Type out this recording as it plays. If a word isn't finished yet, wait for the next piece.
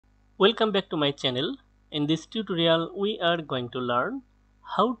Welcome back to my channel. In this tutorial we are going to learn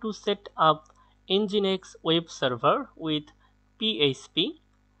how to set up Nginx Web Server with PHP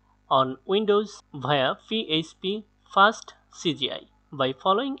on Windows via php-fastCGI by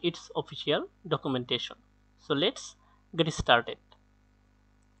following its official documentation. So let's get started.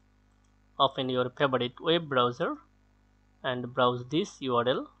 Open your favorite web browser and browse this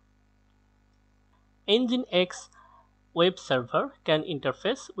URL. Nginx Web Server can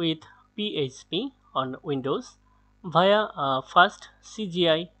interface with PHP on Windows via a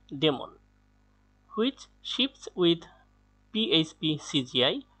fastCGI daemon, which ships with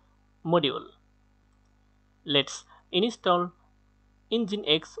php-CGI module. Let's install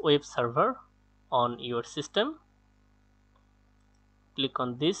Nginx Web Server on your system. Click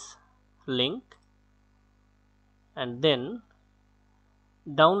on this link and then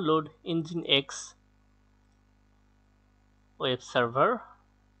download Nginx Web Server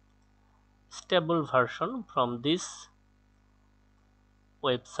stable version from this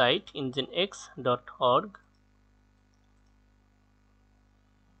website nginx.org.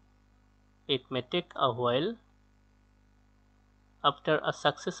 It may take a while. After a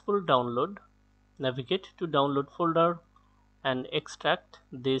successful download, navigate to download folder and extract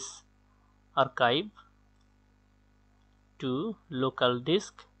this archive to local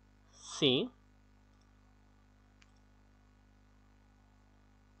disk C.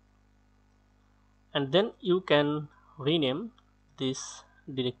 And then you can rename this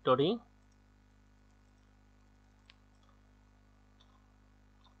directory.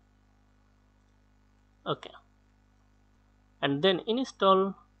 Okay. And then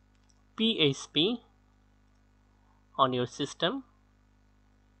install PHP on your system.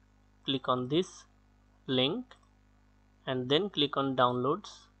 Click on this link and then click on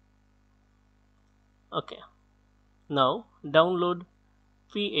downloads. Okay. Now download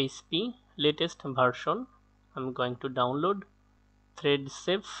PHP latest version. I'm going to download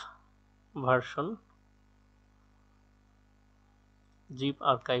thread-safe version zip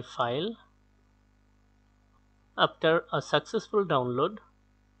archive file. After a successful download,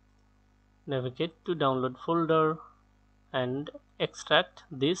 navigate to download folder and extract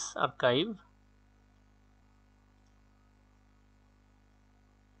this archive.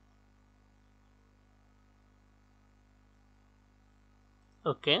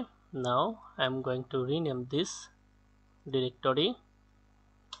 Okay, now I'm going to rename this directory.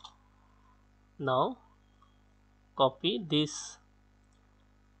 Now copy this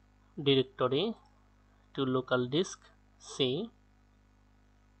directory to local disk C.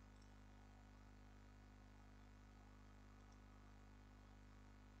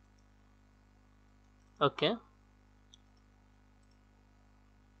 Okay.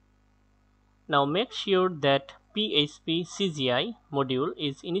 Now make sure that php-CGI module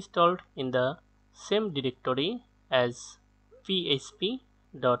is installed in the same directory as php.exe.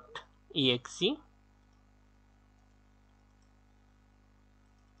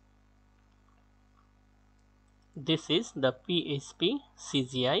 This is the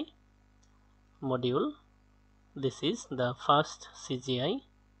php-CGI module. This is the fastCGI.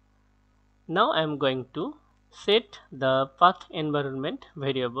 Now I am going to set the path environment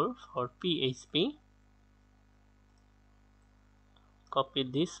variable for PHP. Copy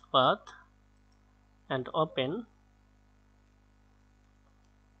this path and open.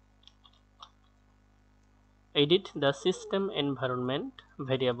 Edit the system environment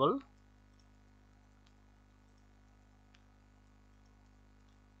variable.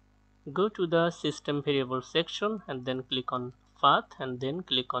 Go to the system variable section and then click on path and then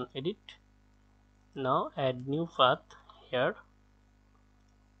click on edit. Now add new path here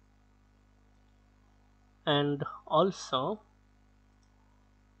and also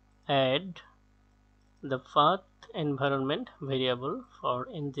add the path environment variable for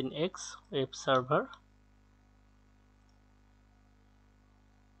Nginx Web Server.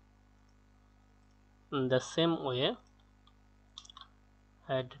 In the same way,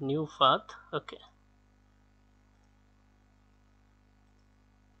 add new path. Okay.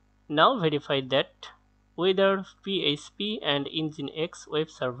 Now verify that whether PHP and Nginx Web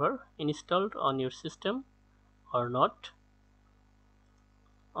Server installed on your system or not.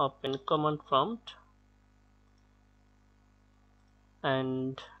 Open command prompt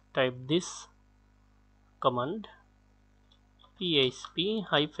and type this command php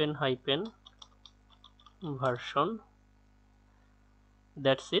version.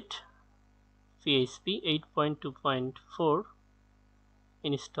 That's it. PHP 8.2.4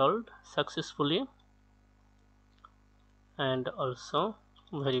 installed successfully, and also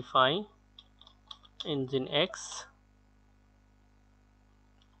verify Nginx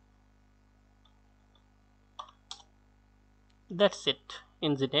That's it.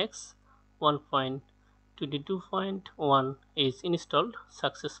 Nginx 1.22.1 is installed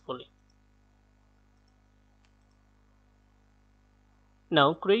successfully.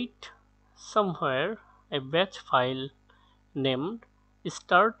 Now create somewhere a batch file named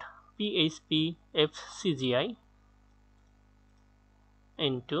start php-fastCGI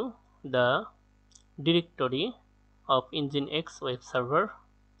into the directory of Nginx Web Server.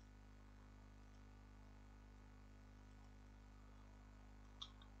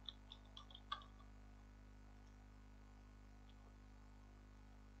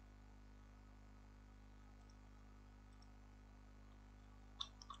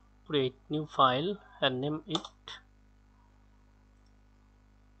 Create new file and name it.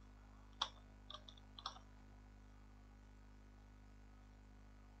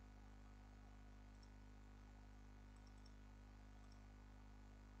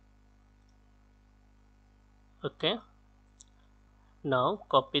 Okay. Now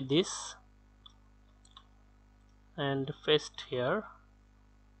copy this and paste here.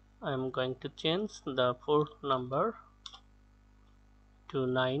 I am going to change the port number to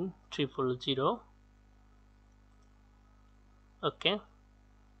 9000. Okay.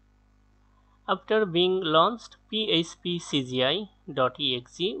 After being launched,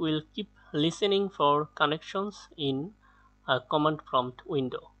 php-cgi.exe will keep listening for connections in a command prompt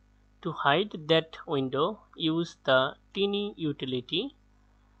window. To hide that window, use the tiny utility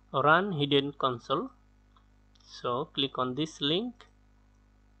run hidden console. So click on this link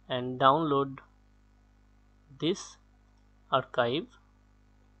and download this archive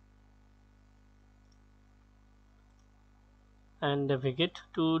and navigate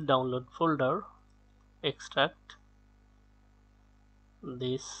to download folder, extract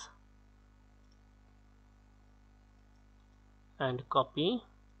this and copy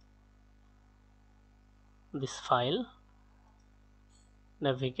this file,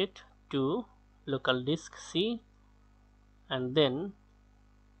 navigate to local disk C and then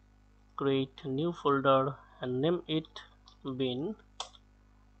create a new folder and name it bin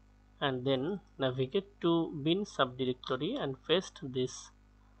and then navigate to bin subdirectory and paste this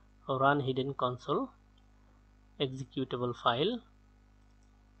run hidden console executable file.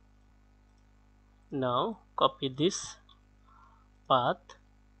 Now copy this path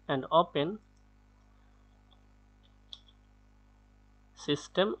and open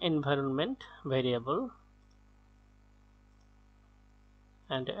system environment variable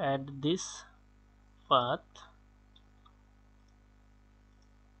and add this path.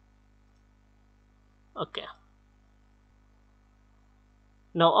 Okay.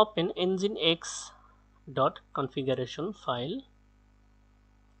 Now open nginx.configuration file.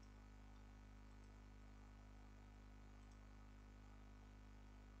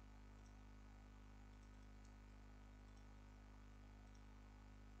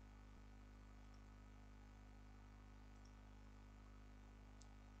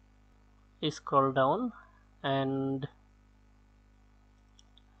 Scroll down and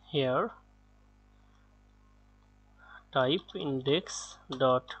here type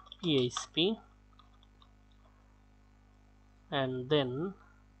index.php and then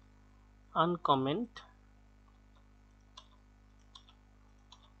uncomment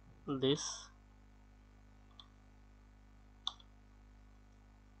this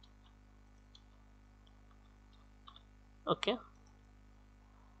okay.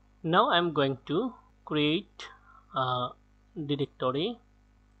 Now I'm going to create a directory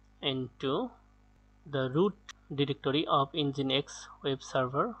into the root directory of Nginx Web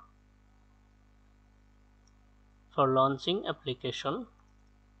Server for launching application.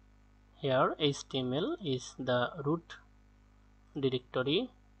 Here HTML is the root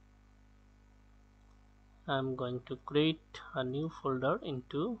directory. I'm going to create a new folder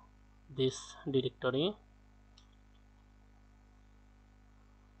into this directory.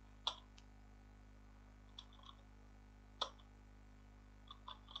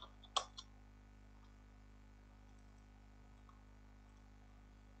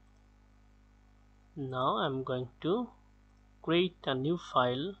 Now I'm going to create a new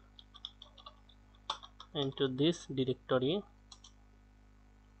file into this directory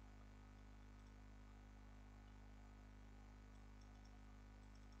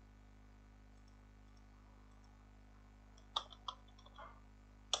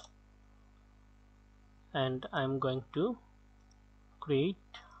and I'm going to create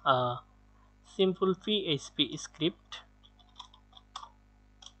a simple PHP script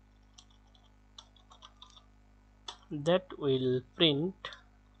that will print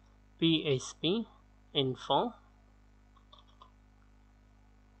PHP info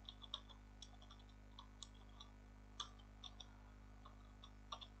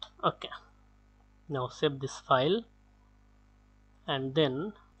Okay, now save this file and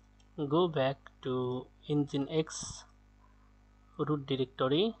then go back to Nginx root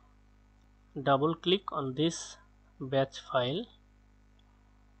directory, double click on this batch file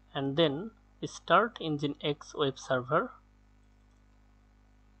and then start Nginx Web Server,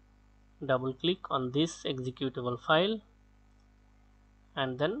 double click on this executable file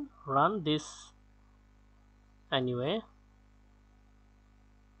and then run this anyway.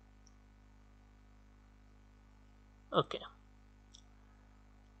 Okay,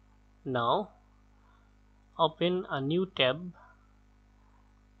 now open a new tab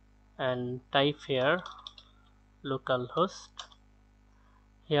and type here localhost.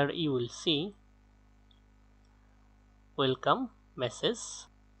 Here you will see welcome message.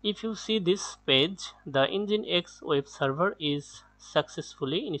 If you see this page, the Nginx Web Server is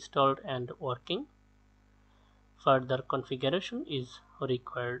successfully installed and working. Further configuration is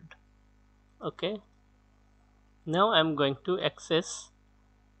required. Okay, now I'm going to access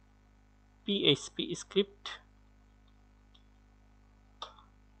PHP script.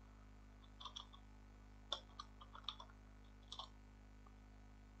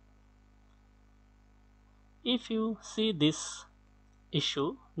 If you see this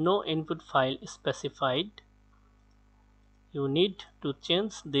issue, no input file specified, you need to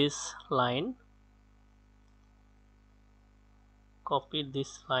change this line, copy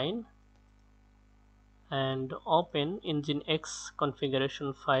this line and open Nginx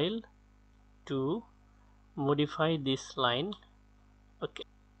configuration file to modify this line. Okay,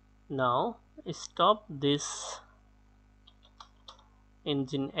 now stop this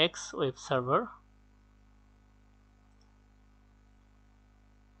Nginx Web Server.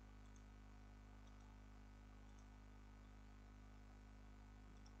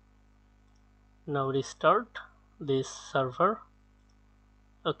 Now restart this server.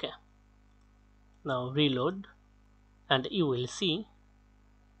 Okay, now reload and you will see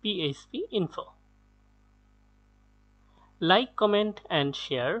PHP info. Like, comment and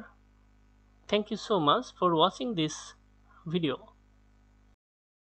share. Thank you so much for watching this video.